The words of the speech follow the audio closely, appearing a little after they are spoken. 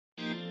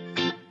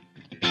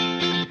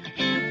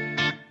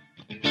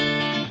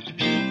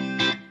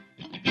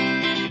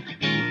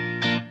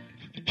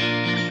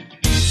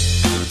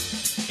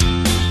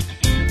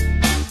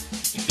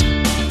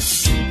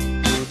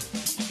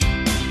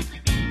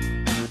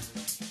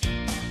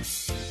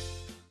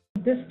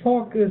This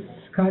talk is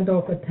kind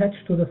of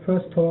attached to the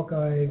first talk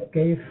I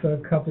gave a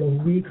couple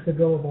of weeks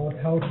ago about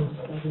how to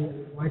study,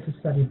 why to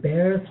study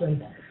bears,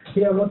 and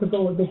here I want to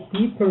go a bit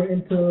deeper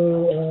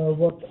into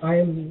what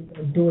I'm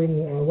doing,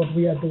 or what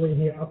we are doing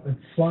here up at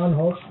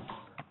Swanhof.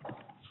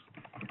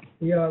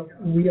 We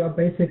are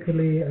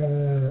basically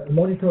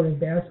monitoring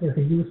bears with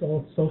the use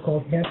of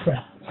so-called hair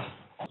traps.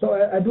 So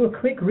I do a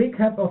quick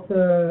recap of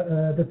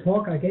the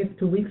talk I gave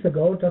 2 weeks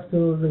ago, just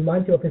to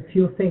remind you of a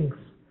few things.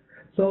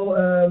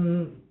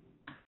 So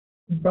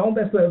brown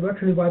bears were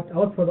virtually wiped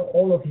out for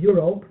all of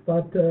Europe,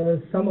 but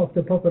some of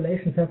the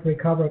populations have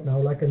recovered now,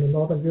 like in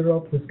Northern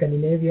Europe, the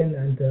Scandinavian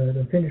and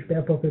the Finnish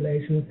bear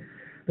population.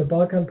 The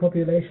Balkan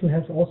population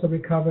has also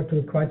recovered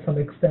to quite some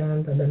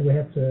extent, and then we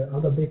have the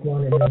other big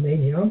one in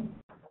Romania.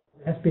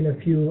 There has been a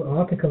few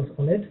articles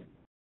on it,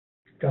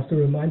 just to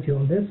remind you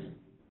on this.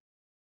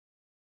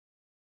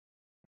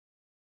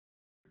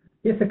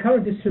 Here's the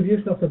current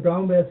distribution of the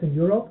brown bears in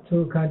Europe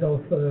to kind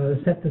of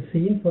set the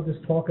scene for this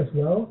talk as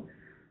well.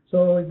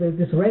 So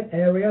these red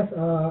areas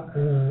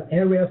are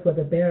areas where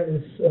the bear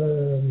is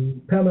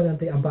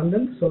permanently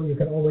abundant, so you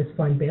can always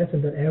find bears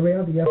in that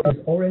area. We have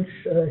these orange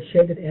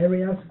shaded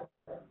areas,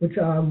 which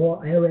are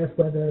more areas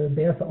where the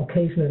bears are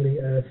occasionally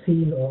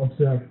seen or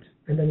observed.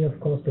 And then you have,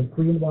 of course, the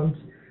green ones,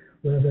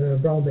 where the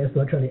brown bears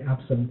are virtually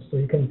absent. So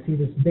you can see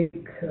these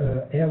big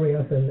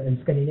areas in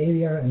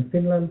Scandinavia and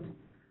Finland,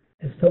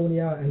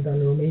 Estonia, and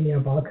then Romania,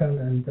 Balkan,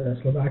 and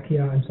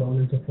Slovakia, and so on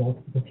and so forth,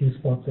 with a few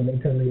spots in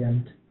Italy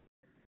and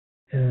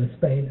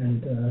Spain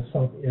and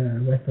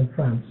southwestern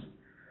France.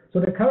 So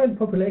the current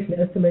population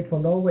estimate for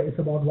Norway is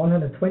about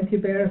 120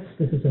 bears.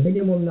 This is a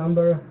minimum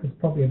number. It's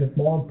probably a bit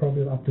more,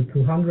 probably up to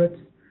 200.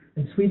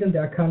 In Sweden,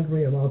 their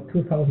country, about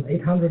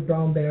 2,800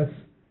 brown bears.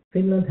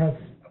 Finland has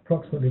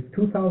approximately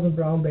 2,000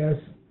 brown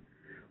bears.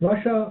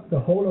 Russia, the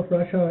whole of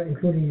Russia,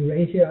 including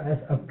Eurasia, has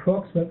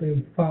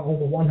approximately far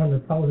over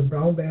 100,000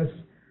 brown bears,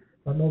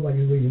 but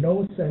nobody really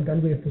knows. And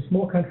then we have the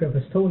small country of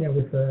Estonia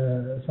with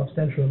a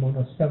substantial amount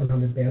of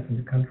 700 bears in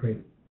the country.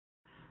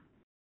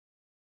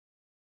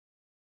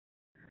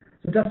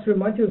 So just to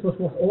remind you, this was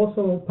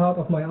also part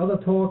of my other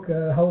talk,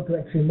 how to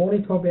actually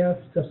monitor bears.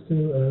 Just to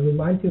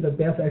remind you that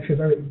bears are actually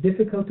very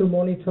difficult to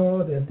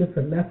monitor. There are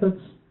different methods,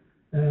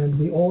 and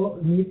we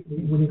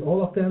need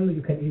all of them.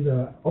 You can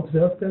either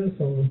observe them,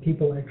 so when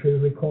people actually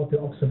record the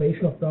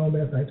observation of brown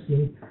bears, I've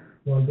seen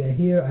one bear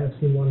here, I have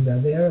seen one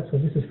bear there, so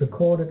this is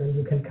recorded, and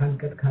you can kind of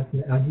get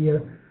an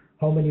idea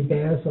how many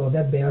bears or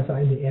dead bears are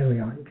in the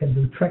area. You can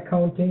do track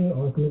counting,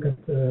 or look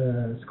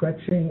at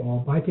scratching or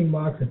biting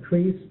marks at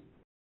trees.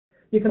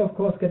 You can, of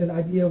course, get an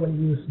idea when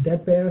you use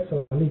dead bears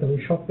or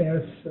illegally shot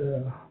bears,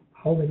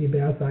 how many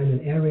bears are in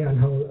an area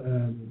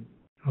and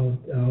how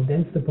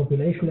dense the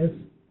population is.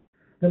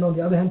 Then on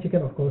the other hand, you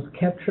can, of course,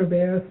 capture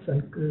bears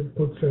and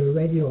put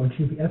radio or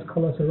GPS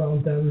collars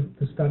around them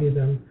to study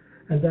them.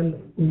 And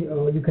then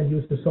you can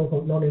use the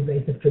so-called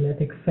non-invasive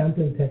genetic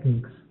sampling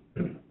techniques.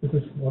 This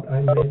is what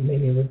I'm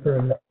mainly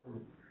referring to.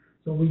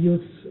 So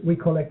we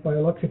collect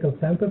biological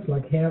samples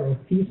like hair or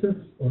feces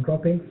or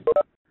droppings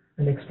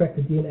and extract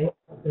the DNA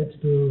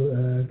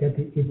to get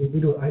the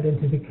individual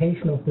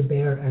identification of the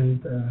bear,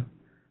 and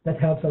that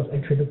helps us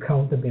actually to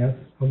count the bears,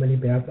 how many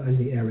bears are in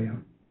the area.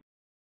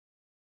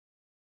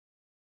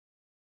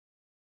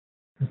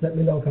 Just let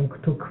me know if I'm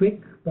too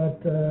quick, but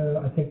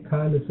I think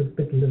time is a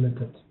bit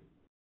limited.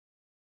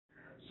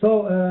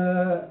 So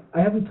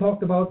I haven't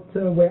talked about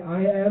where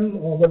I am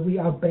or where we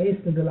are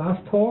based in the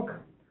last talk.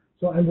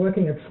 So I'm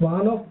working at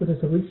Swanhof, which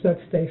is a research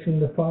station in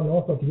the far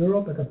north of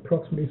Europe at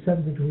approximately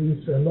 70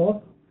 degrees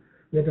north.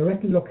 We are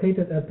directly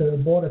located at the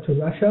border to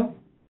Russia,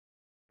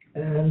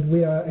 and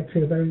we are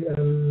actually a very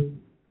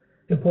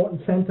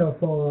important center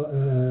for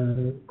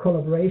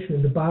collaboration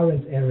in the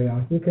Barents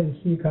area. You can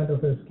see kind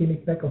of a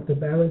schematic back of the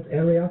Barents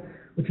area,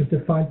 which is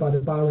defined by the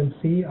Barents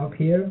Sea up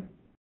here.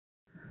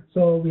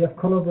 So we have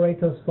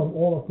collaborators from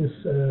all of these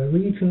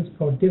regions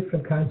for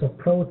different kinds of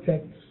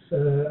projects,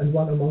 and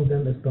one among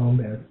them is brown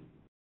bears.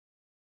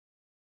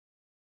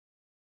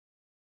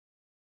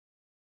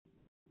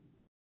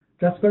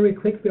 Just very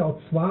quickly about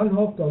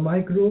Swanhof, or my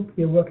group,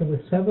 we're working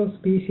with several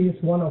species.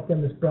 One of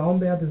them is brown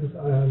bear. This is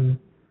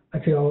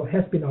actually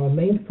has been our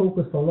main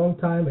focus for a long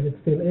time, and it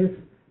still is.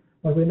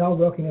 But we're now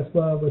working as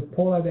well with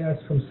polar bears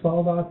from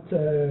Svalbard,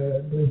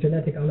 doing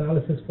genetic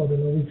analysis for the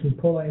Norwegian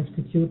Polar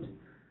Institute.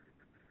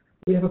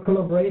 We have a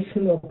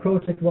collaboration or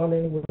project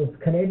running with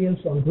Canadians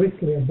on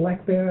grizzly and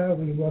black bear.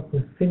 We work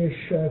with Finnish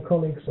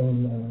colleagues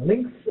on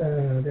lynx.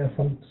 There are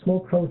some small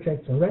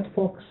projects on red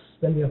fox.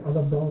 Then we have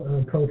other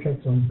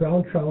projects on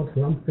brown trout,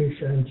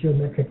 lumpfish, and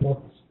geometric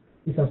moths.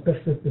 These are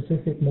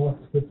specific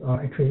moths which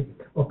are actually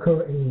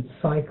occur in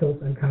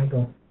cycles and kind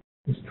of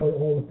destroy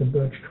all of the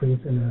birch trees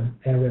in an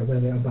area where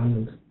they're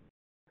abundant.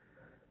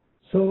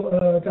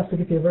 So just to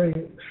give you a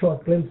very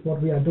short glimpse of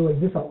what we are doing,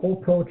 these are all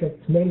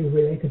projects mainly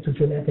related to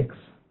genetics.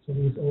 So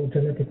these all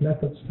genetic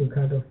methods to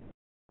kind of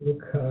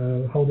look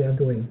how they are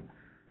doing.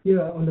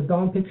 Here on the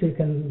down picture, you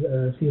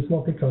can see a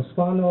small picture of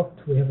Svanhof.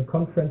 We have a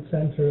conference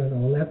center, and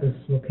our lab is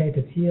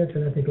located here,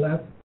 genetic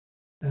lab.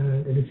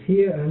 And it is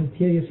here, and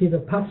here you see the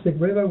Pacific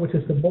River, which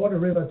is the border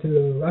river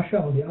to Russia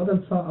on the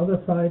other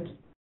side.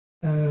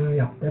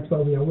 Yeah, that's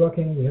where we are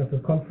working. We have a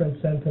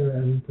conference center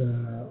and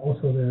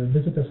also the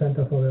visitor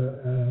center for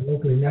the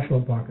locally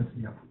national park is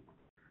here.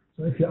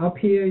 So if you're up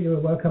here, you're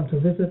welcome to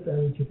visit,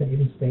 and you can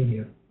even stay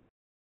here.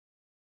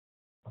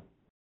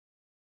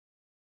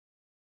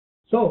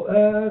 So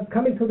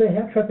coming to the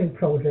hair trapping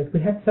project,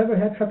 we had several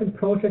hair trapping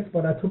projects,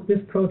 but I took this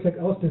project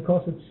out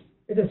because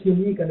it is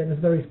unique and it is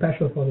very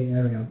special for the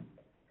area.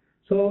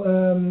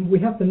 So we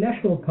have the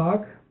national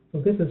park. So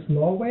this is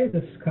Norway.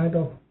 This kind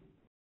of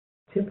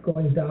tip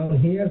going down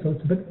here. So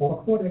it's a bit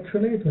awkward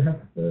actually to have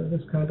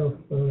this kind of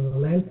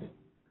land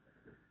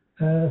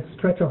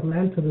stretch of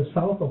land to the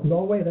south of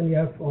Norway. Then you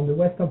have on the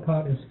western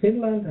part is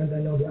Finland, and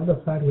then on the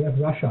other side we have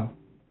Russia.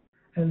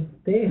 And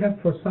they have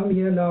for some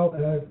year now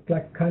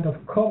like kind of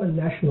common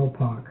national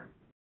park.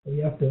 So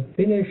you have the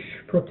Finnish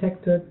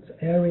protected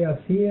areas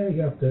here.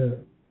 You have the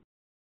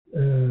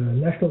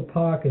national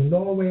park in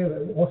Norway,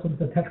 also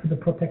attached to the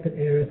protected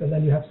areas, and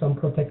then you have some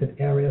protected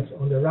areas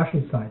on the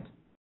Russian side.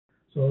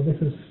 So this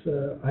is,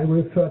 I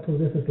refer to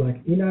this as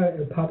like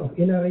part of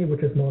Inari,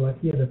 which is more like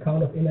here, the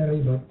town of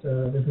Inari, but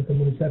this is the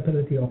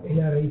municipality of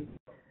Inari.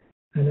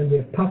 And then we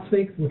have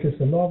Pasvik, which is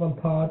the northern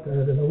part,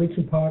 the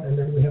Norwegian part, and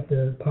then we have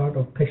the part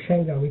of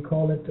Peshenga, we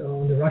call it,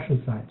 on the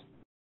Russian side.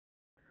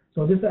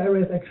 So this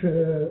area is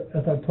actually,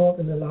 as I taught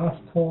in the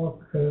last talk,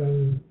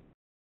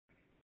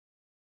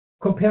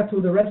 compared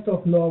to the rest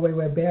of Norway,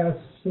 where bears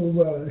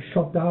were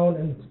shot down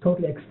and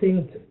totally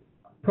extinct,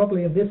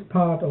 probably in this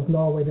part of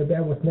Norway, the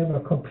bear was never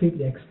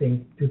completely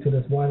extinct due to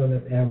this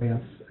wilderness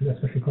areas, and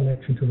especially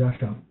connection to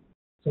Russia.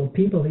 So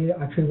people here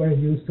are actually very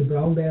used to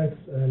brown bears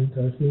and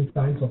seeing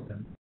signs of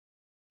them.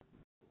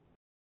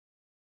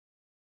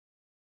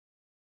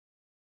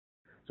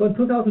 So in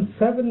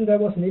 2007, there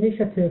was an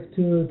initiative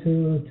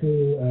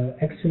to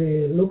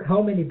actually look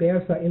how many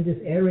bears are in this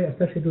area,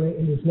 especially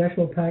in these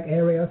national park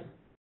areas.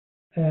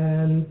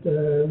 And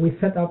we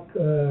set up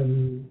a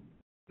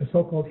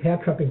so-called hair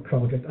trapping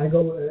project. I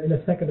go in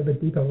a second a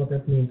bit deeper what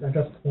that means. I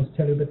just want to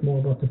tell you a bit more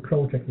about the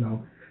project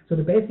now. So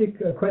the basic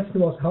question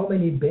was how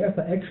many bears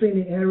are actually in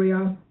the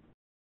area?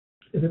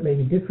 Is it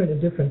maybe different in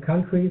different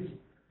countries?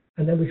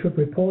 And then we should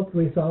report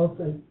results.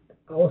 And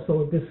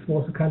also this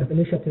was a kind of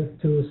initiative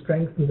to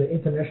strengthen the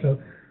international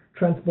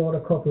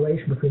transborder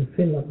cooperation between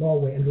Finland,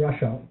 Norway, and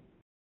Russia.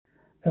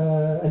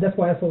 And that's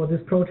why I thought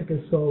this project is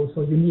so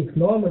unique.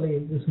 Normally,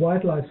 this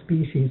wildlife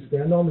species, they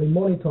are normally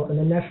monitored on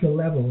a national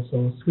level.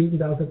 So Sweden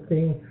does a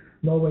thing,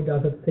 Norway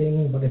does a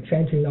thing, but they're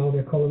changing now,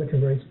 their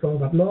coalition very strong.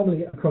 But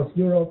normally, across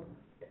Europe,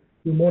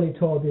 you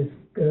monitor this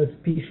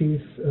species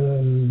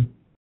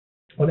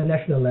on a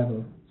national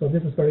level. So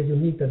this is very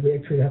unique that we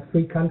actually have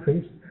 3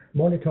 countries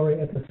monitoring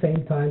at the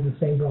same time the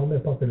same brown bear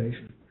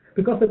population.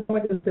 Because the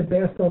point is the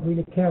bears don't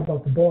really care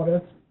about the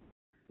borders.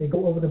 They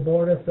go over the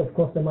borders. Of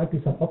course, there might be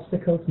some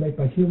obstacles made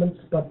by humans,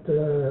 but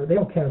they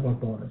don't care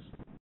about borders.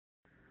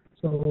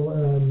 So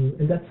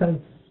in that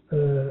sense,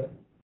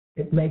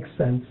 it makes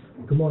sense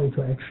to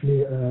monitor actually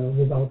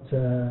without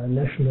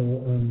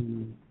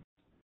national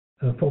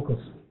focus.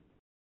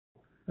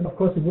 And of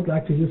course, we would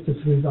like to use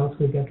these results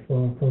we get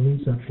for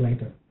research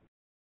later.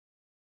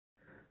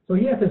 So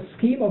here's a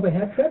scheme of a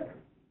hair trap.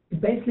 It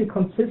basically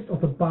consists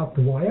of a barbed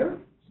wire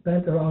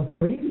spanned around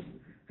trees.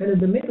 And in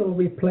the middle,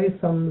 we place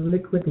some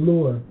liquid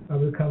lure. I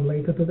will come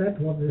later to that,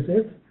 what this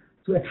is,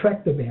 to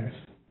attract the bears.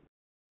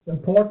 The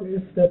important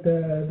is that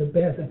the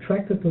bear is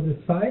attracted to the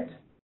site,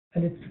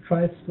 and it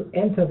tries to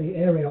enter the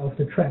area of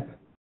the trap.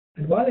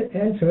 And while it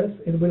enters,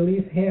 it will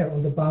leave hair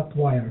on the barbed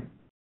wire.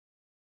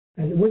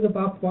 And with the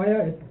barbed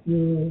wire,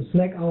 you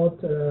snag out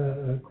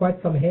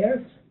quite some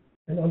hairs,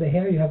 and on the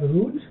hair you have a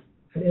root,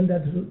 and in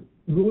that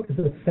root is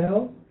a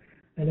cell,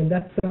 and in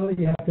that cell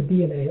you have the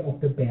DNA of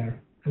the bear.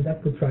 And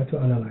that we try to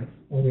analyze,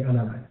 or we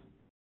analyze.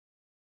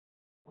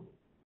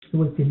 You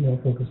will see more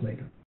focus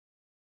later.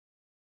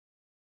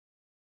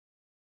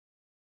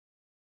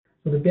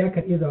 So the bear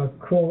can either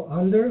crawl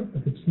under,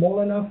 if it's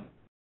small enough,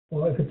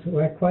 or if it's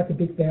quite a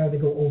big bear, they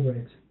go over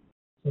it.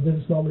 So this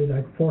is normally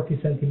like 40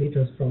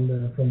 centimeters from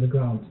the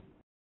ground.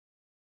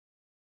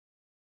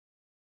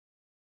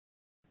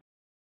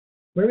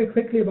 Very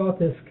quickly about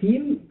the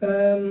scheme.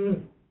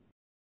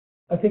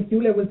 I think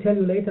Julia will tell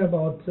you later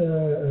about,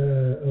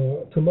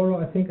 tomorrow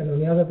I think, and on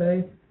the other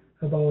day,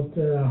 about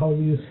how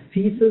you use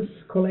feces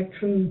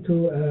collection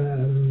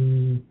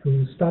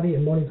to study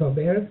and monitor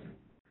bears.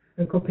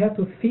 And compared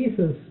to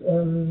feces,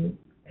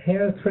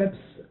 hair traps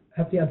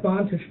have the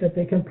advantage that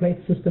they can place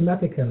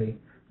systematically,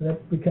 so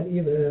that we can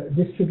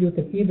distribute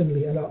them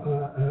evenly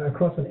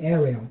across an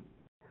area.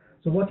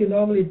 So what you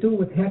normally do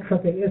with hair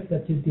trapping is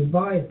that you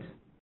divide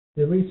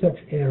the research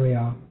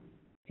area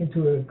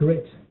into a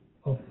grid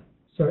of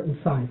certain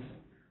size.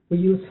 We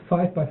use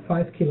 5 by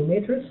 5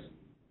 kilometers,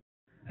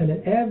 and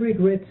in every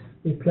grid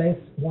we place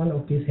one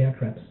of these hair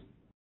traps,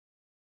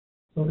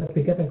 so that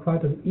we get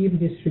quite an even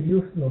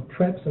distribution of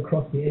traps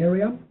across the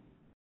area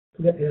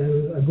to get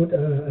a good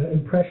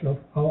impression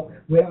of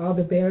where are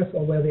the bears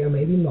or where they are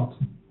maybe not.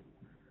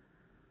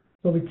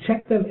 So we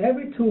check them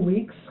every 2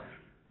 weeks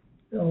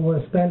over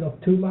a span of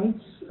 2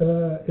 months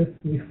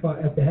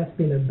if there has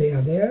been a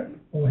bear there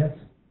or has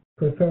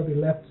preferably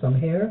left some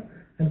hair,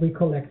 and we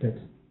collect it.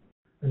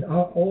 And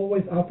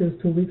always after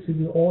these 2 weeks we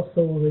will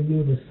also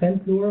review the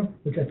scent lure,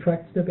 which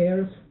attracts the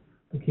bears,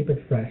 to keep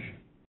it fresh.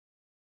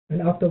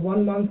 And after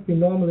 1 month we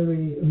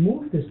normally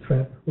move this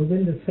trap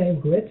within the same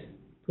grid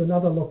to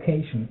another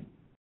location,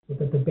 so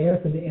that the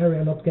bears in the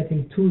area are not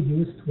getting too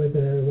used where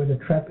the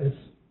trap is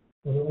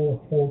for the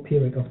whole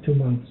period of 2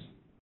 months.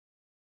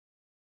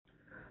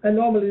 And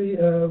normally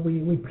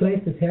we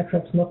place these hair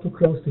traps not too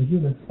close to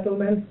human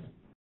settlements.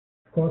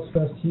 Of course,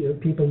 first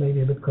people may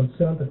be a bit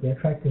concerned that we're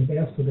attracting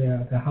bears to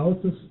their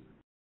houses,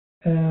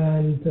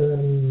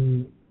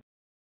 and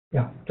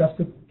yeah, just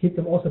to keep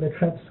them also the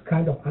traps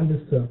kind of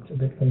undisturbed a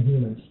bit from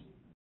humans.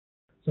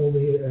 So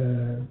we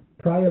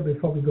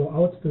before we go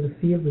out to the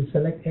field, we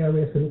select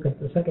areas to look at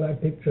the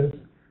satellite pictures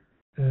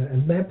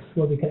and maps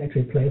where we can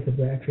actually place it.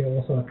 There actually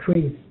also are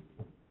trees,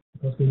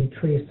 because we need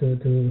trees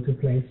to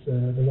place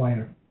the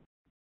wire.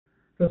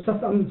 So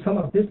some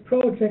of this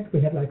project, we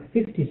had like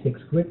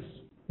 56 grids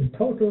in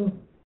total,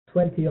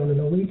 20 on the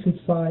Norwegian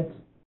side,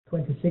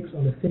 26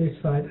 on the Finnish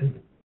side, and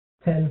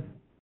 10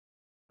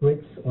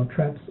 grids or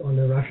traps on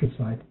the Russian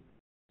side.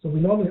 So we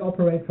normally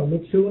operate from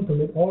mid-June to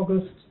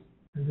mid-August,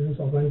 and this is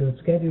our vendor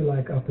schedule.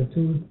 Like after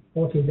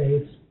 14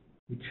 days,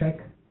 we check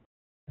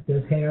if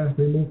there's hair,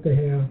 remove the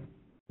hair,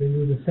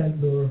 remove the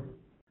scent lure.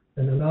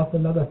 Then after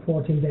another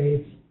 14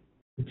 days,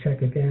 we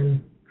check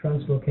again,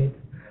 translocate.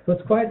 So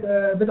it's quite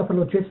a bit of a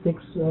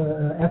logistics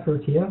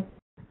effort here,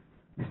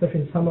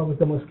 especially in summer with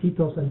the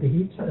mosquitoes and the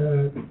heat.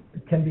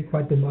 It can be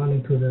quite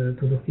demanding to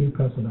the field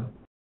personnel,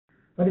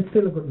 but it's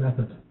still a good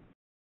method.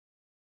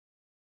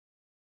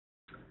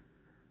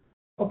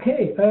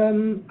 Okay,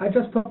 I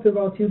just talked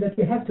about you that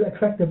you have to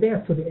attract the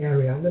bears to the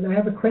area, and then I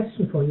have a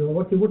question for you.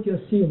 What would you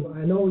assume?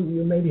 I know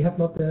you maybe have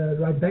not the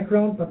right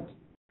background, but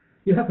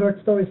you have heard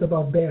stories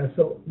about bears.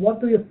 So what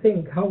do you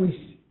think, how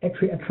we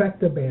actually attract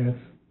the bears?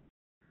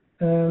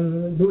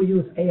 Do we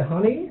use A,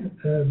 honey,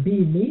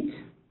 B, meat,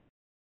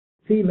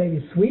 C,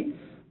 maybe sweets,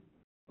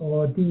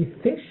 or D,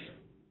 fish,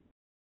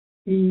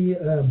 E,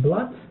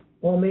 blood,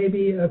 or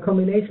maybe a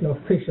combination of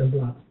fish and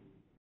blood?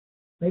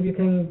 Maybe you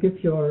can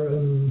give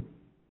your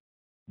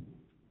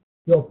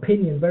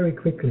opinion very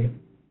quickly.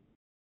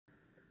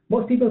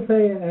 Most people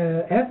say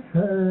F,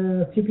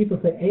 a few people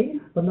say A,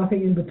 but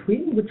nothing in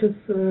between, which is,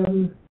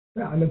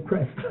 yeah, I'm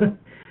impressed.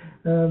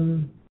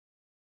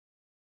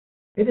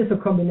 It is a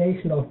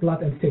combination of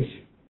blood and fish.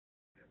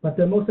 But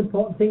the most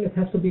important thing, it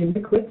has to be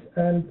liquid,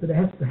 and there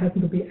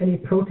hasn't to be any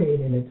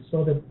protein in it,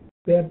 so the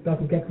bear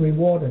doesn't get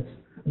rewarded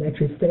and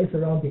actually stays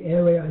around the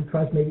area and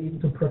tries maybe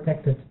even to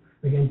protect it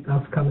against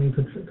us coming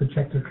to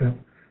check the trap.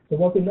 So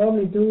what we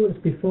normally do is,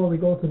 before we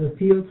go to the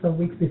field, some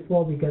weeks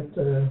before, we get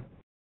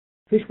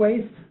fish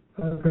waste,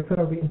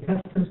 preferably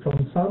intestines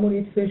from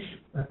salmonid fish,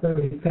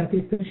 very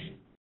fatty fish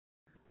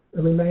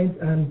remains,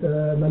 and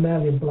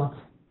mammalian blood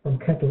from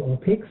cattle or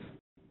pigs.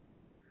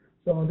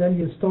 So then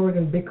you store it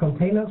in big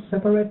containers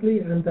separately,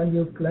 and then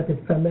you let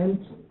it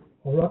ferment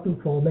or rotten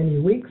for many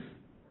weeks.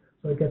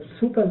 So it gets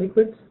super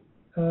liquid,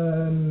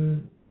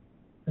 and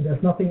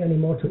there's nothing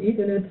anymore to eat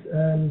in it,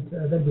 and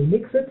then we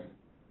mix it,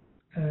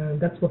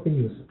 and that's what we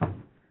use.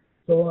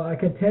 So I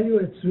can tell you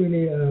it's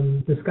really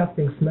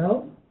disgusting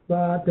smell,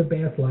 but the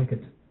bears like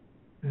it,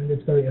 and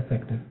it's very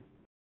effective.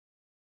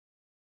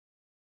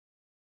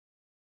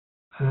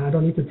 I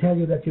don't need to tell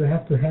you that you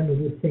have to handle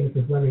these things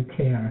with very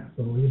care,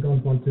 so you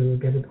don't want to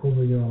get it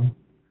over your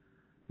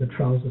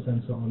trousers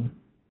and so on.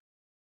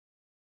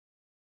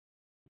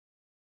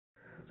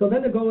 So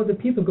then the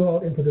people go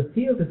out into the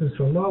field. This is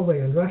from Norway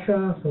and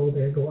Russia, so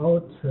they go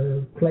out,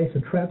 place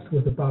the traps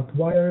with a barbed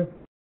wire,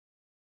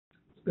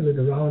 spin it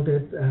around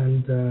it,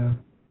 and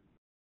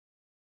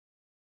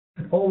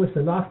always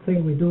the last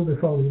thing we do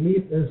before we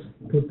leave is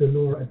put the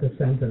lure at the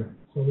center.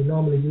 So we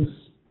normally use,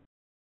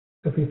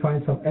 if we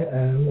find some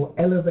more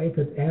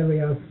elevated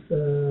areas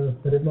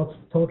that are not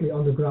totally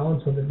on the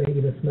ground, so that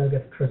maybe the smell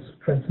gets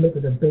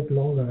transmitted a bit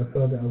longer or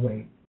further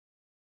away.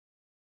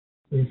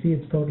 So you see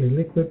it's totally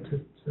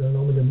liquid.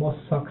 Normally the moss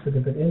sucks it a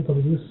bit in, so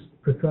we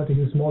prefer to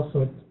use moss,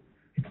 so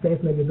it stays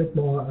maybe a bit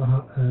more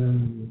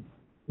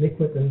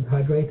liquid and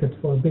hydrated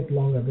for a bit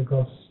longer,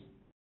 because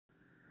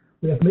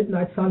we have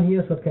midnight sun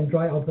here, so it can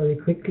dry out very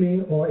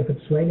quickly, or if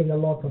it's raining a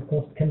lot, of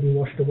course, it can be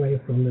washed away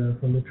from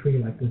the tree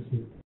like this.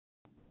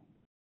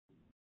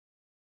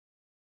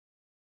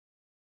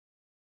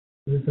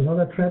 This is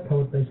another trap,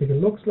 how it basically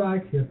looks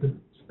like. You have to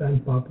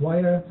span barbed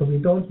wire, so we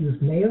don't use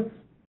nails.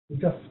 We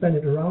just span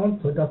it around,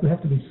 so it doesn't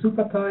have to be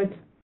super tight,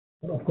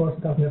 but of course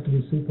it doesn't have to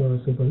be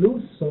super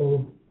loose.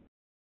 So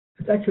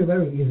it's actually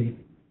very easy.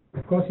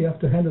 Of course, you have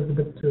to handle it a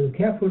bit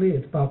carefully.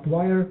 It's barbed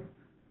wire.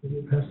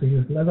 You have to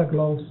use leather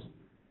gloves,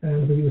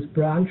 and we use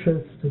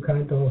branches to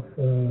kind of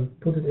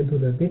put it into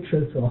the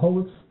ditches or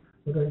holes,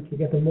 so that you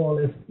get a more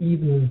or less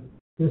even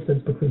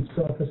distance between the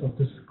surface of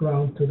this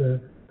ground to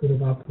the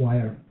barbed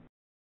wire.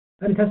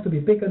 And it has to be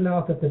big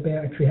enough that the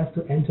bear actually has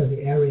to enter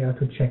the area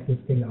to check this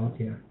thing out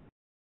here.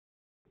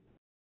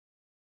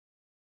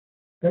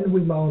 Then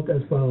we mount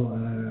as well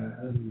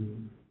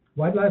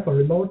wildlife or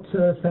remote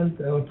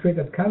sent or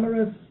triggered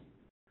cameras.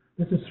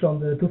 This is from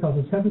the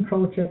 2007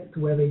 project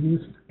where they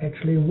used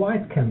actually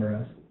white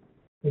cameras.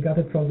 They got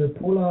it from the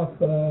Polar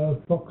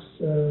Fox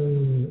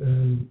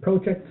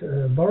project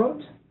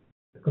borrowed,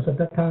 because at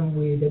that time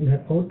we didn't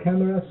have old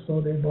cameras,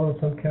 so they borrowed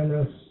some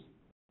cameras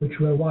which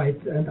were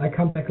white, and I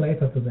come back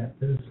later to that.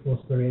 This was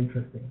very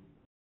interesting.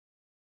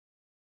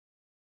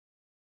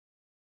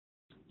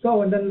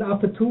 So, and then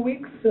after 2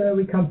 weeks,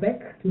 we come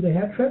back to the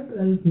hair trap,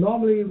 and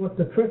normally what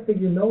the first thing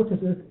you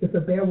notice is if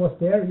a bear was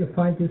there, you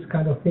find these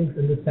kind of things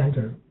in the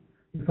center.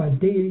 You find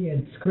digging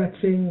and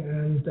scratching,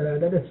 and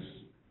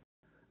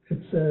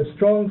it's a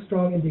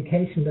strong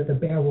indication that a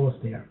bear was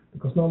there,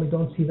 because normally you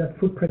don't see that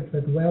footprint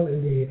that well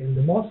in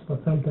the moss,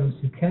 but sometimes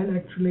you can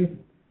actually.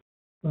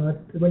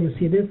 But when you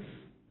see this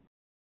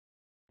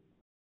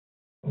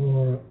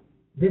or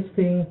this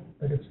thing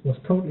that it was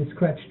totally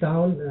scratched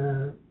down,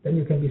 then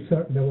you can be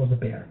certain there was a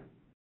bear.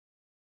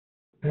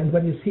 And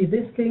when you see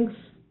these things,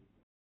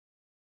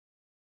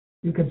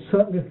 you can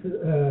certainly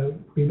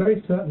be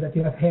very certain that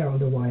you have hair on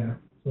the wire.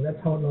 So that's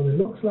how it normally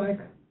looks like.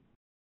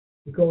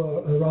 We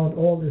go around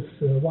all this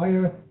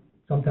wire,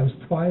 sometimes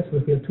twice,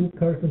 if we have 2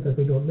 persons, that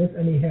we don't miss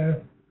any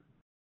hair.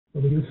 So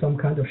we use some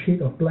kind of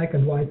sheet of black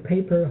and white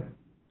paper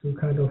to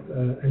kind of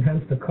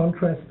enhance the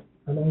contrast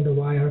along the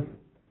wire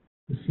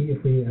to see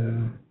if we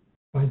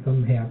find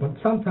some hair. But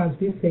sometimes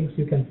these things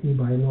you can see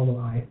by a normal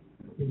eye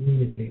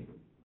immediately.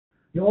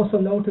 You also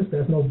notice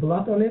there's no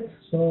blood on it,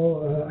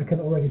 so I can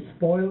already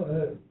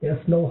spoil,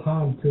 there's no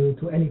harm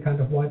to any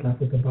kind of wildlife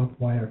with the barbed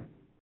wire.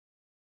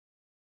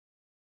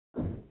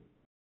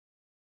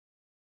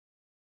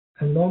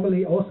 And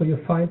normally also you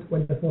find,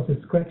 when there was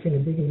a scratching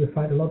and digging, you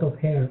find a lot of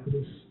hair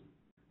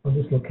on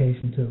this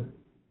location too.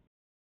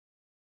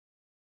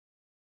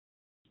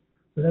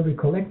 So then we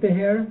collect the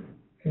hair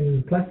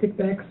in plastic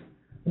bags,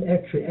 and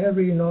actually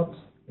every knot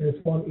is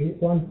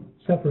one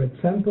separate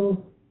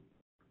sample,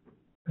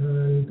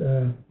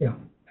 and yeah,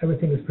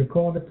 everything is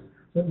recorded,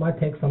 so it might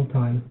take some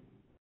time.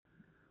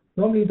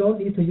 Normally you don't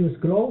need to use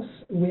gloves.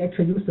 We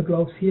actually use the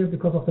gloves here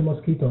because of the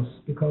mosquitoes,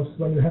 because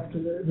when you have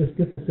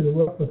to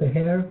work with the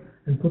hair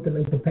and put them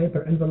into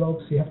paper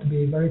envelopes, you have to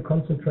be very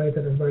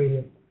concentrated and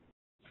very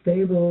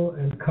stable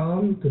and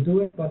calm to do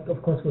it. But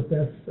of course, with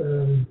there's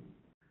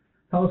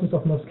thousands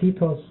of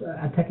mosquitoes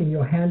attacking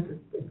your hand,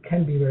 it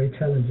can be very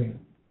challenging.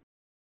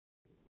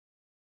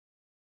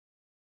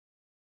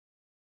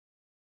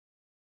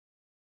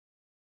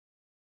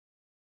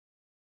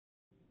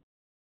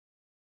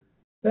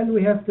 Then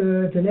we have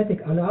the genetic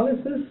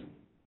analysis.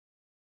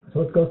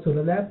 So it goes to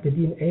the lab, the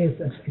DNA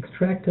is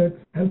extracted,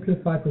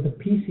 amplified with a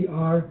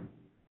PCR,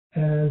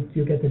 and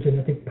you get the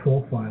genetic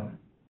profile.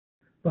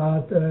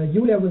 But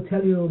Julia will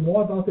tell you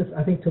more about this,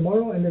 I think,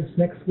 tomorrow, and it's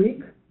next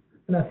week.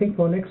 And I think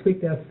for next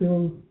week there are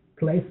still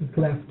places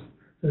left.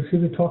 So she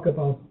will talk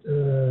about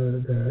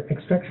the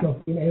extraction of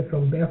DNA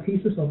from bear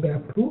feces or bear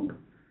poop,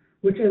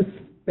 which is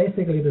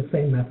basically the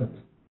same method.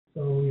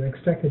 So you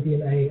extract the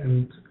DNA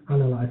and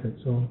analyze it.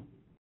 So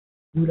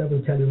Julia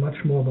will tell you much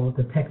more about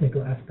the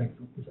technical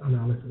aspects of this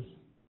analysis.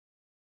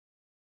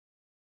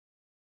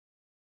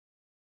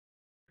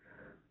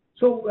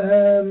 So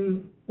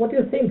what do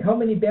you think? How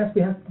many bears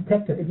we have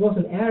detected? It was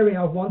an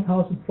area of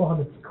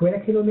 1,400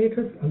 square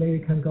kilometers. And maybe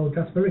we can go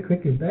just very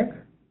quickly back.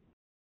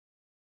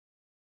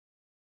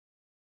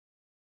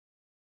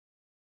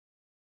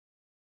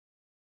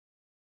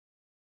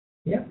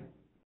 Yeah.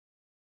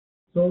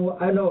 So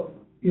I know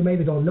you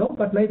maybe don't know,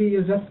 but maybe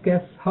you just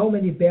guess how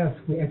many bears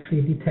we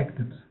actually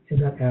detected in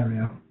that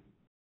area.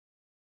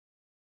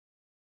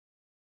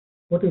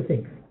 What do you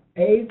think?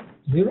 A,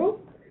 0,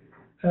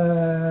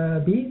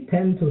 B,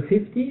 10 to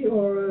 50,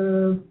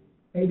 or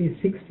maybe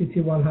 60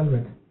 to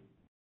 100?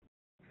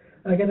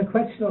 I get a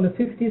question on the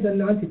 50s and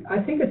 90s.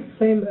 I think it's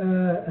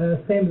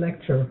the same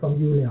lecture from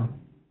Julia.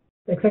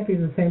 Exactly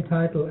the same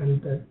title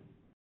and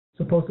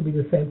supposed to be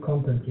the same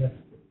content, yes.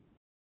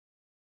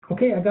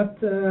 Okay, I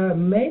got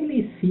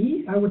mainly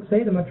C, I would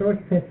say. The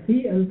majority says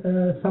C, and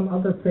some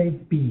others say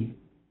B.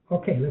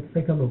 Okay, let's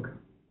take a look.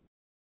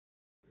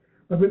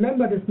 But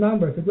remember these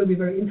numbers, it will be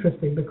very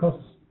interesting, because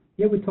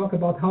here we talk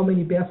about how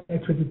many bears we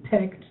actually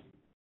detect,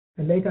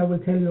 and later I will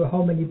tell you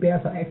how many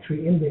bears are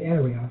actually in the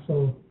area.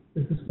 So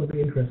this is will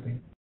be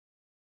interesting.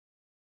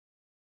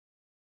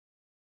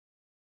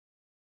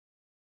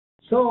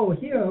 So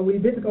here we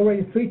did it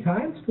already 3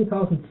 times,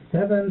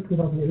 2007,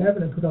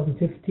 2011, and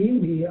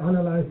 2015. We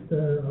analyzed,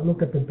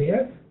 looked at the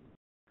bears.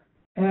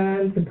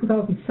 And in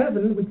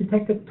 2007, we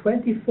detected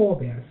 24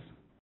 bears.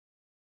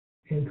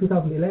 In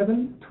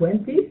 2011,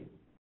 20.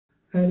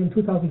 And in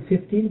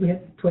 2015, we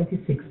had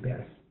 26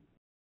 bears.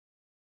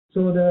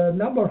 So the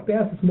number of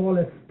bears is more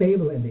or less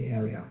stable in the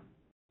area.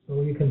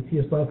 So you can see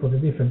as well for the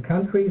different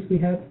countries we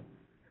had.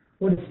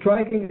 What is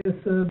striking is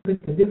a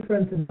bit the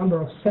difference in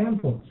number of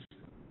samples.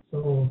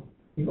 So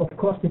we of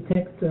course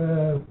detect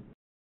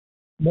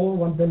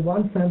more than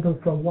one sample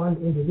from one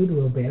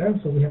individual bear.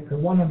 So we have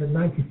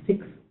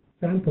 196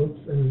 samples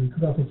in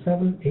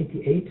 2007,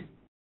 88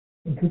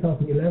 In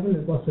 2011,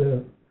 it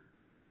was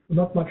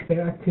not much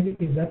bear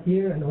activity that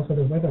year, and also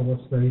the weather was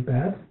very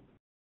bad.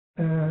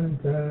 And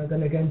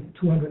then again,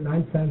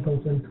 209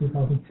 samples in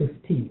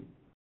 2015.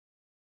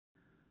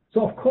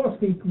 So of course,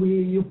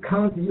 you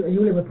can't.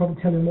 Julia will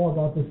probably tell you more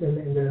about this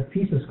in the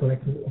feces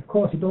collection. Of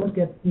course, you don't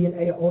get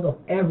DNA out of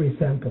every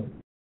sample,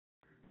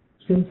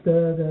 since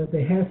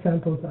the hair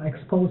samples are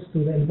exposed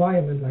to the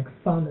environment like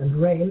sun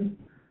and rain.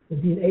 The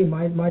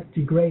DNA might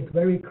degrade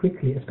very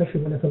quickly,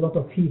 especially when there's a lot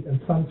of heat and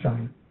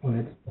sunshine on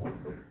it.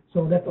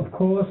 So that, of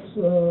course,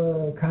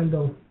 kind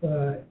of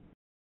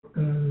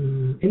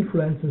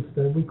influences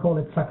we call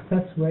it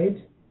success rate,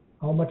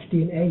 how much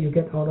DNA you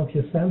get out of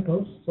your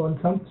samples. So in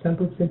some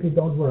samples simply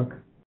don't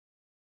work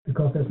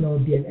because there's no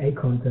DNA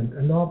content.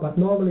 But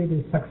normally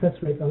the success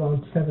rate is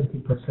around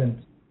 70%.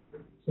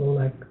 So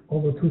like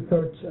over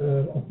 2/3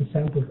 of the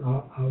samples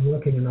are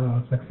working and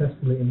are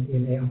successfully in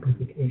DNA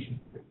amplification.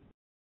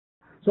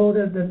 So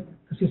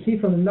as you see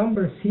from the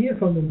numbers here,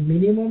 from the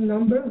minimum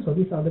number, so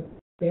these are the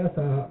bears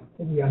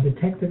we are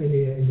detected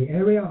in the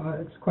area,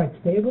 it's quite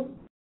stable.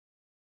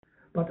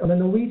 But on the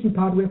Norwegian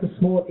part, we have a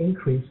small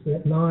increase. We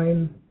had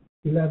 9,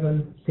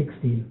 11,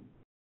 16.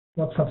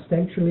 Not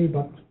substantially,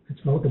 but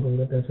it's notable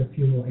that there's a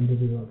few more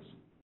individuals.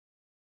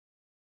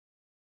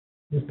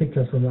 This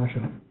picture is from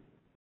Russia.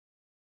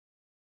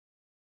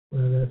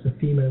 There's a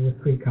female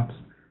with 3 cups.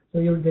 So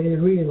they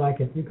really like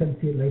it. You can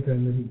see it later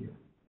in the video.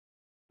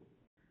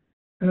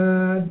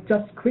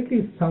 Just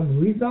quickly, some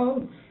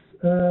results.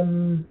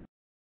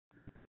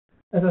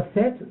 As I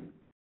said,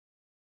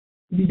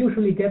 you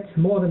usually get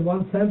more than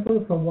one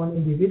sample from one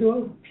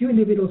individual. Few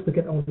individuals we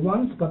get only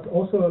once, but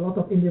also a lot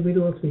of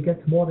individuals we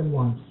get more than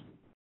once.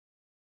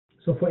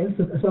 So for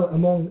instance, so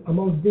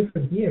among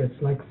different years,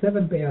 like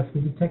 7 bears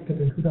we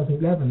detected in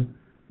 2011,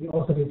 we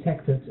also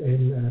detected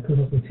in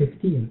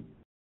 2015.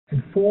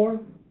 And 4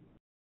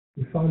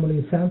 we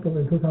formally sampled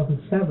in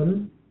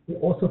 2007, we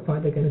also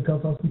find again in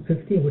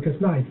 2015, which is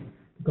nice,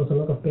 because a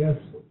lot of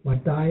bears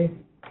might die,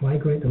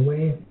 migrate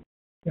away,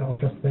 or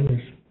just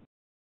vanish.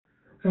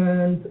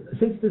 And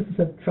since this is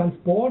a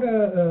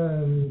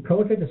transborder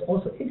project, it's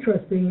also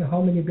interesting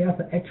how many bears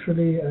are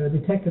actually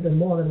detected in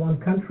more than one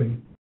country.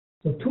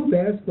 So 2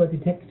 bears were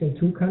detected in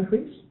 2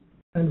 countries,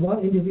 and 1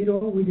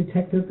 individual we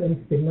detected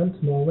in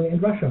Finland, Norway,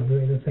 and Russia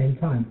during the same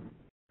time.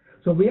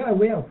 So we are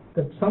aware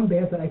that some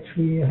bears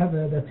actually have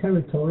their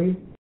territory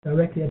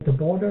directly at the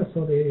border,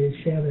 so they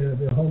share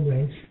their home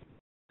range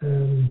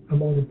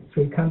among the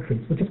 3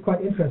 countries, which is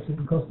quite interesting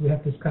because we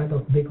have this kind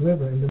of big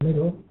river in the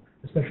middle,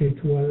 especially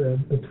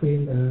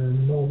between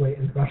Norway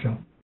and Russia.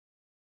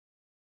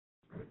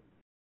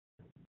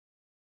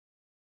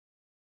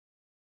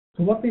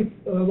 So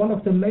one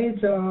of the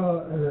major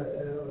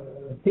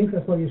things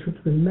as well you should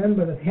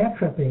remember that hair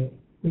trapping,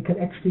 we can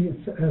actually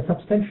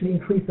substantially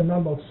increase the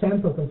number of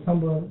samples and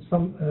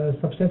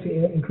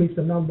substantially increase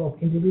the number of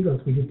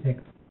individuals we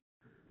detect.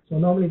 So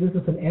normally this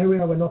is an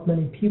area where not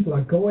many people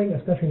are going,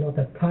 especially not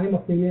that time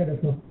of the year.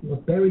 There's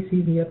not berry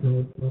season yet,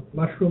 not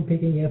mushroom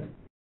picking yet.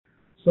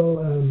 So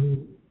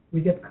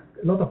we get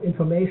a lot of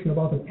information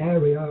about an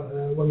area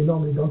where we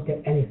normally don't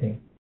get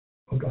anything,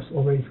 or just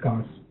already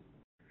scarce.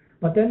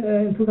 But then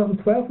in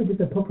 2012 we did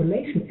the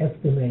population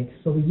estimate.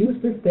 So we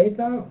used this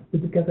data we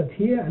gathered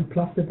here and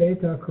plus the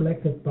data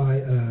collected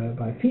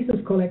by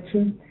feces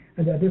collection,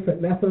 and there are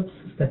different methods,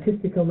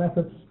 statistical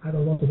methods. I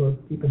don't want to go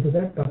deep into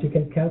that, but you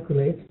can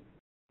calculate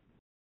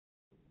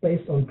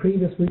based on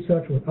previous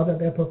research with other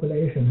bear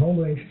population, home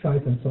range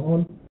size, and so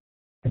on,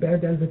 bear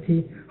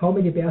density, how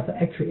many bears are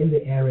actually in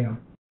the area.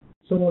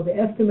 So the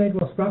estimate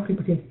was roughly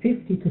between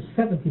 50 to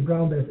 70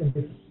 brown bears in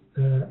this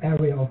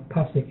area of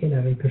Pasig,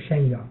 Inari,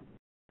 Peshenga.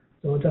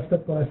 So just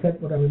that's what I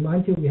said, what I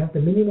remind you, we have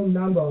the minimum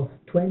number of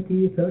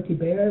 20, 30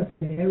 bears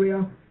in the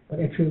area, but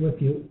actually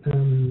if you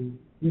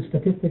use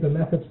statistical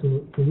methods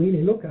to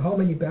really look at how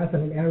many bears are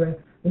in an area,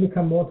 then you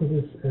come more to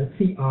this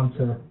C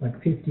answer,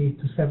 like 50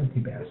 to 70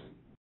 bears.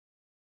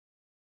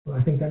 So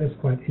I think that is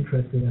quite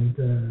interesting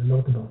and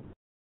notable.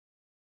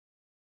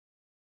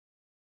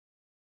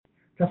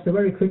 Just a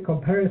very quick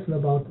comparison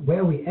about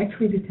where we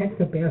actually detect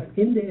the bears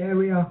in the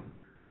area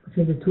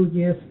between the 2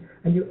 years,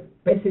 and you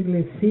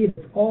basically see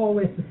it's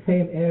always the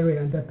same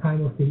area at that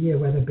time of the year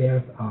where the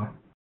bears are.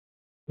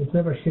 It's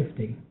never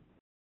shifting.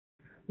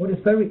 What is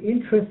very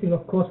interesting,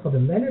 of course, for the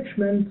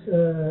management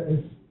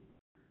is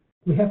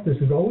we have this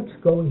road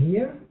going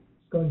here,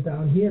 going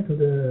down here to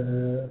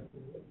the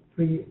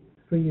three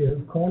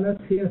corners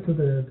here to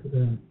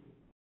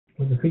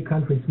where the 3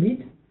 countries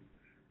meet,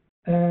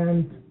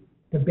 and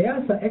the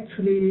bears are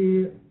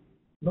actually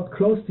not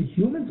close to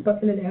humans,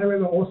 but in an area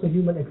where also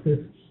human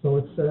exists. So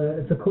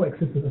it's a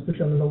coexistence,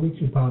 especially on the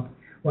Norwegian part.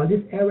 While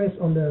this area is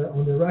on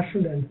the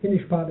Russian and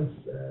Finnish part,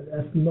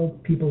 there's no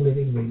people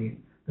living really.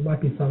 There might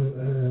be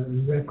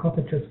some rare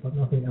cottages, but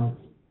nothing else.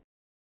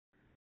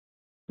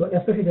 So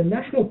especially the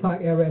national park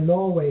area in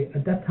Norway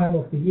at that time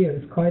of the year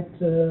is quite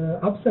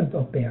absent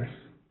of bears.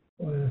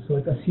 So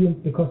it's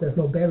assumed because there's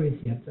no berries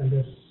yet, and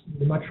there's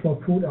much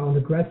more food on the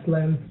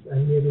grasslands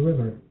and near the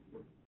river.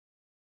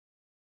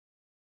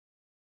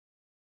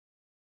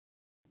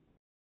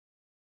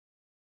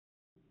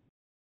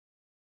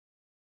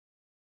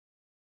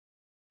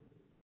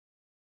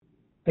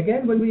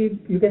 Again, when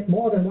you get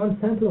more than one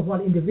sample of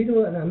one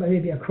individual, and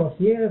maybe across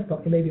years,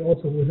 but maybe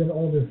also within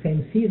all the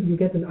same season, you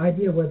get an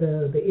idea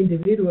whether the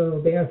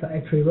individual bears are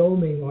actually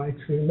roaming or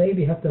actually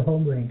maybe have the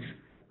home range.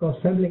 Because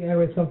sampling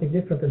area is something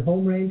different than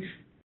home range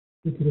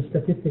due to the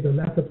statistical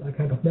methods I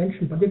kind of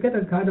mentioned, but you get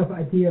a kind of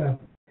idea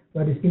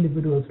where these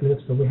individuals live.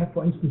 So we have,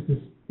 for instance,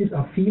 these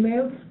are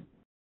female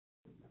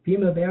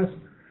bears,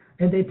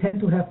 and they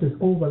tend to have this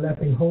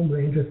overlapping home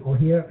ranges, or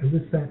here in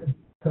this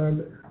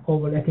term,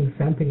 overlapping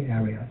sampling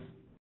areas.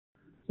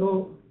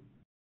 So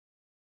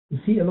you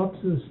see a lot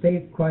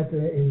stay quite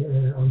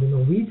on the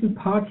Norwegian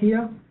part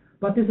here,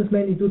 but this is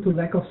mainly due to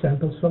lack of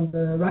samples from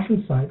the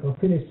Russian side or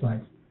Finnish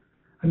side.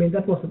 I mean,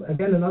 that was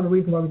again another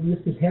reason why we use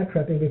this hair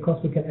trapping,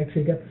 because we can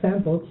actually get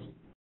samples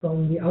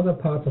from the other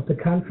parts of the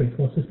countries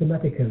more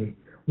systematically.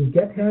 We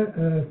get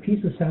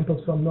feces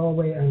samples from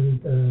Norway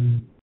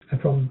and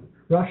from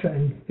Russia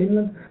and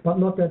Finland, but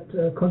not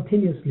that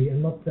continuously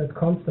and not that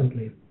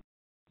constantly.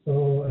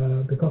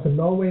 So because in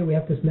Norway we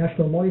have this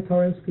national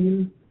monitoring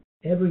scheme,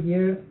 every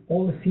year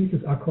all the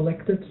feces are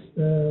collected,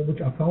 which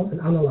are found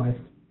and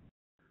analyzed.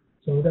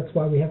 So that's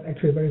why we have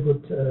actually very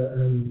good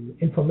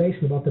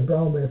information about the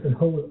brown bears in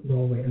whole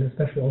Norway, and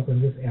especially also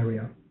in this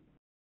area.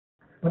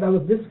 But I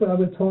will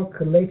talk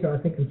later, I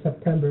think in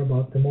September,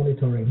 about the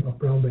monitoring of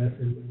brown bears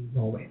in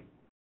Norway.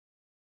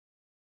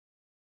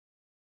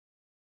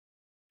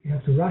 You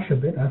have to rush a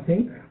bit, I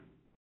think.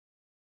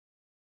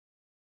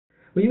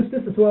 We use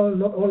this as well,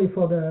 not only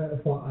for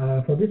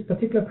this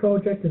particular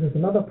project. This is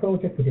another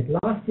project we did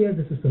last year.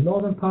 This is the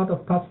northern part of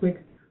Pasvik.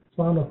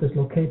 Svanholt is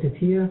located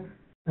here.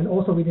 And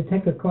also we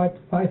detected quite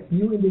 5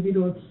 new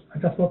individuals. I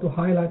just want to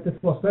highlight this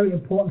was very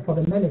important for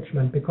the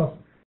management, because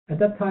at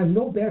that time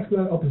no bears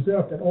were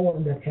observed at all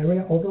in that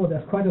area, although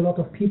there's quite a lot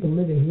of people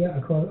living here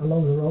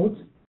along the roads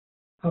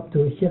up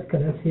to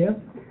Kirkenes here.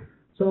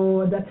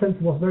 So in that sense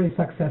it was very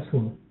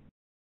successful.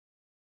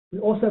 We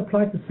also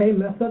applied the same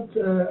method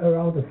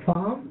around the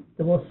farm.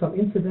 There was some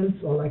incidents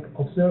or like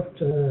observed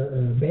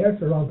bears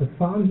around the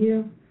farm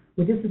here.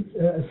 We did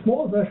a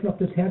small version of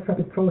this hair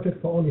trapping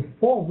project for only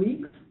 4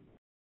 weeks.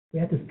 We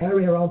had this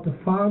area around the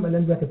farm, and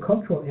then we had a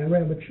control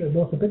area which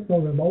was a bit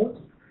more remote.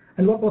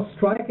 And what was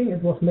striking,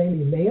 it was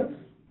mainly males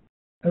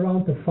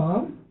around the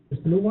farm, these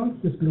blue ones,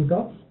 these blue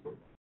dots.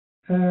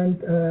 And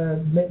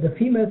the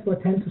females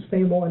tend to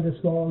stay more in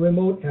this more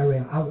remote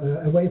area,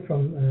 away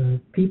from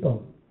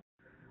people.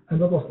 And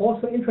what was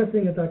also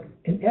interesting is that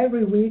in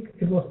every week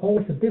it was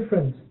always a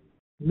different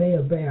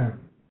male bear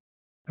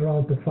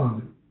around the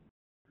farm.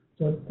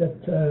 So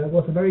that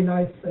was a very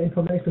nice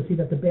information to see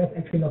that the bears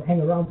actually not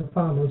hang around the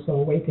farm also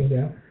waiting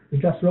there. We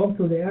just roam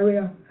through the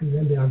area and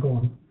then they are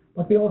gone.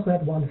 But we also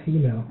had one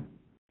female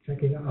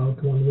checking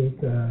out 1 week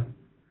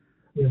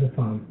near the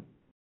farm.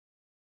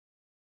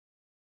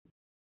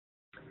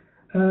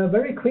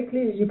 Very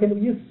quickly, you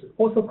can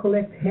also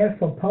collect hair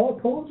from power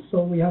poles.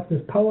 So we have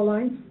these power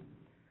lines.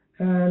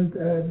 And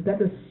that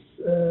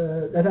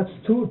has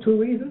two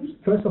reasons.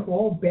 First of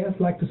all, bears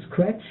like to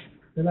scratch.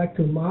 They like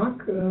to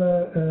mark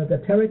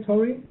their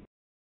territory,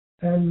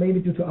 and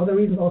maybe due to other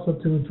reasons also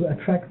to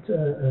attract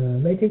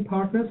mating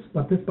partners.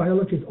 But this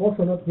biology is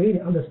also not really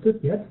understood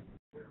yet,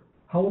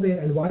 how they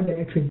and why they're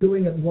actually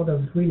doing it and what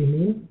does it really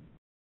mean.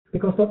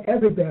 Because not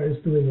every bear is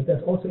doing it.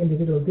 There's also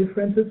individual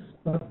differences,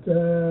 but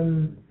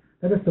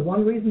that is the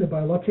one reason, the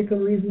biological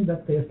reason,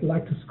 that they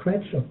like to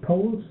scratch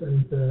poles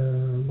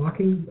and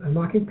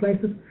marking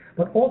places.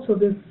 But also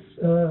these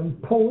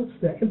poles,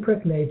 they're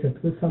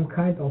impregnated with some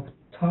kind of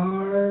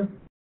tar,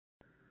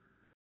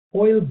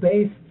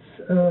 oil-based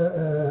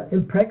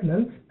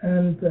impregnant,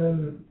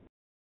 and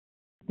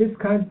this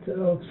kind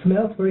of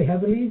smells very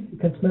heavily. You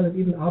can smell it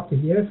even after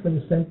years when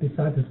you stand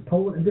beside this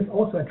pole, and this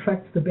also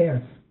attracts the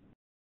bears.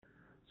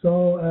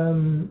 So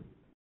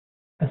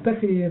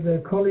especially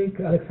the colleague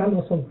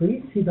Alexandros from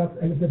Greece, he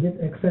did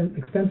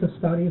extensive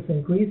studies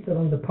in Greece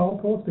along the power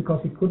poles,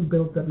 because he couldn't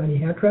build that many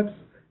hair traps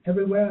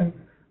everywhere.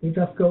 He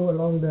just go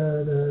along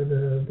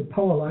the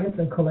power lines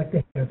and collect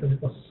the hairs, and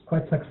it was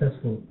quite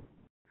successful.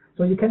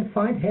 So you can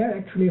find hair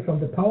actually from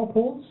the power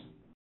poles,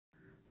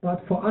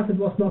 but for us it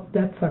was not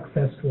that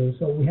successful.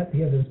 So we had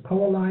here this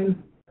power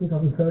line,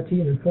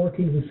 2013 and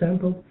 14 we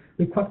sampled.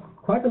 We got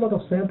quite a lot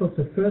of samples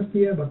the first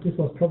year, but this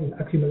was probably an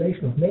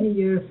accumulation of many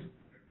years.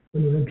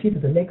 When we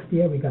repeated the next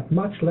year, we got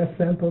much less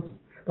samples.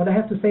 But I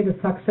have to say the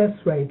success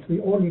rates,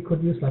 we only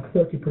could use like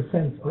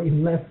 30% or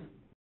even less.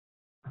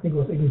 I think it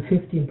was even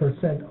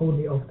 15%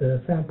 only of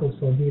the samples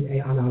for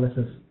DNA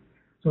analysis.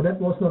 So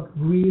that was not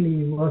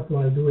really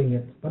worthwhile doing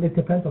it. But it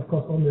depends, of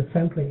course, on the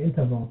sampling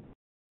interval.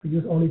 If we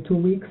use only 2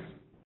 weeks,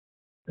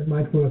 it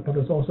might work, but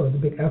it's also a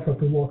big effort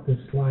to walk this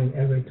line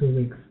every 2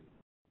 weeks.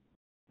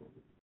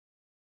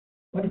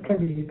 But it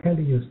can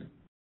be used.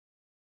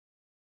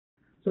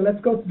 So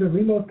let's go to the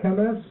remote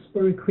cameras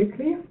very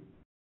quickly.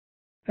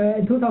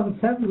 In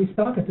 2007, we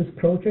started this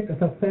project, as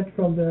I said,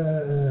 from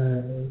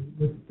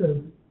with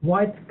the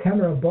white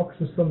camera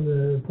boxes from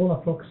the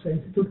Polar Fox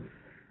Institute.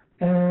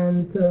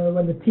 And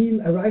when the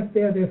team arrived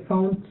there, they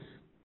found,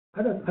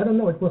 I don't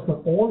know, it was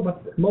not all,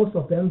 but most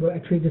of them were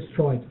actually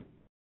destroyed.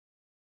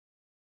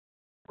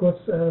 course,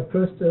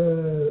 first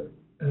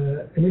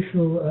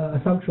initial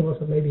assumption was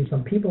that maybe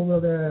some people were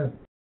there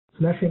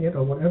smashing it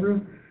or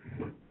whatever,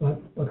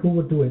 but who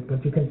would do it?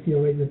 But you can see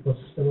already it was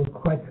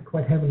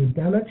quite heavily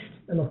damaged.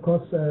 And of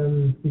course,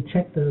 we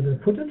checked the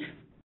footage,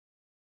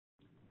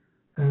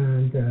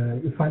 and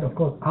you find, of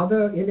course,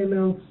 other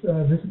animals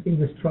visiting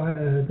this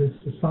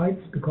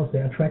sites because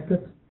they're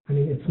attracted. I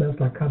mean, it smells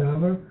like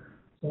cadaver.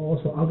 So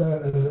also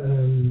other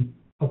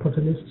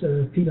opportunist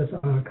feeders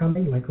are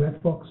coming, like red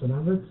fox and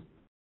others.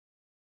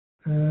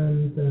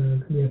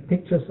 And we have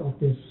pictures of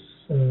these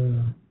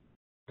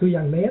two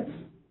young males.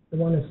 The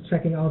one is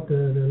checking out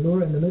the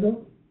lure in the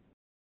middle,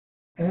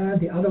 and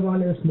the other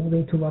one is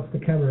moving towards the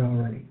camera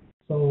already.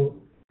 So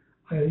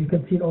you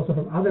can see it also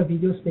from other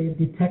videos. They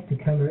detect the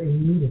camera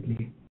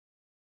immediately,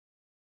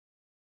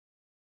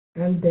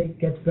 and they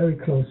get very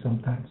close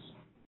sometimes.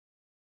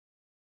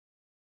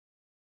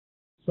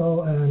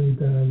 So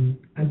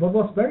and what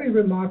was very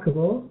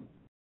remarkable,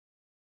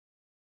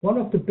 one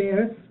of the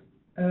bears,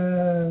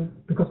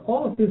 because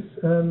all of this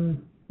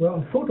were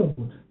on photo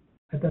mode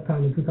at that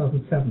time in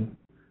 2007,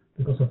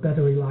 because of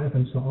battery life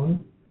and so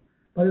on.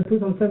 But in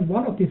 2007,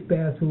 one of these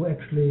bears who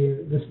actually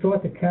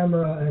destroyed the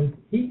camera, and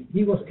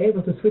he was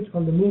able to switch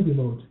on the movie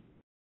mode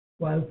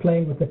while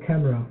playing with the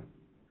camera.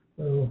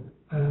 So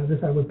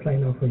this I will play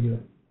now for you.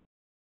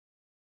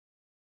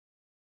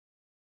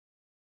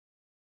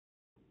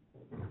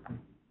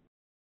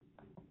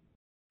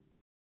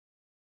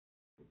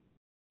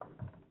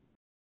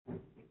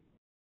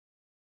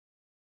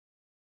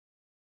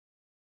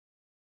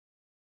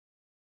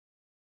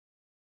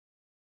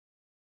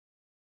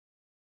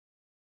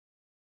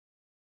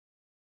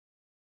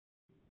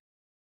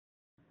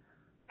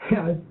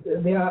 Yeah,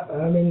 they are.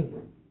 I mean,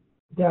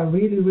 they are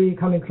really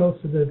coming close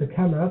to the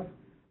camera.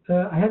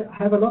 I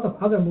have a lot of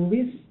other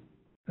movies,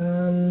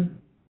 but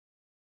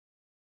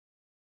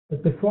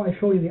before I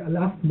show you the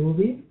last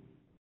movie,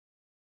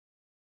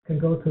 I can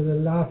go to the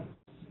last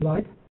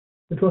slide,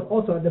 which was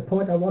also at the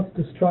point I wanted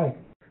to strike.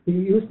 We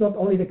use not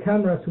only the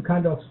cameras to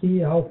kind of see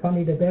how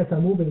funny the bears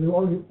are moving. We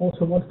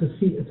also want to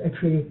see it's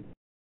actually,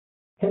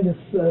 can this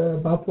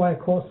barbed wire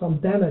cause some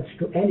damage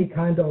to any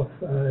kind of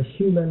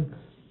humans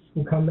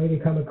who maybe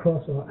come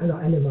across, or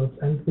animals.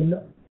 And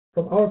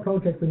from our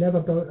project, we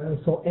never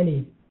saw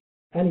any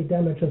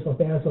damages of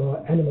bears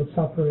or animals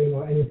suffering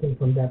or anything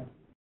from that.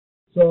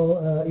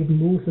 So even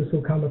mooses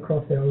who come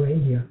across their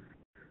reindeer.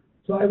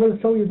 So I will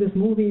show you this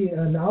movie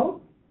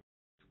now,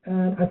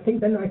 and I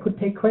think then I could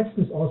take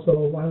questions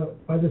also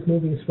while this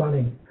movie is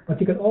running. But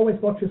you can always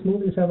watch this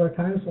movie several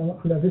times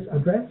under this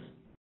address.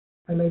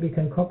 I maybe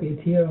can copy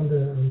it here on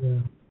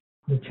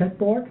the chat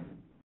board.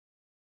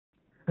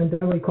 And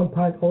then we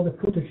compiled all the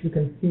footage you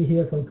can see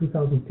here from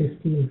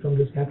 2015 from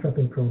this air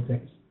trapping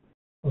project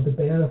of the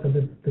bears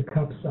and the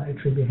cubs are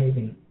actually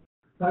behaving.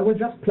 So I will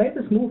just play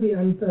this movie,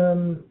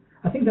 and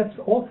I think that's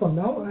all for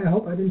now. I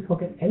hope I didn't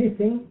forget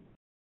anything.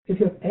 If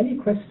you have any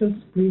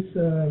questions, please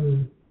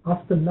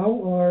ask them now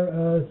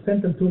or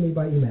send them to me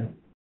by email.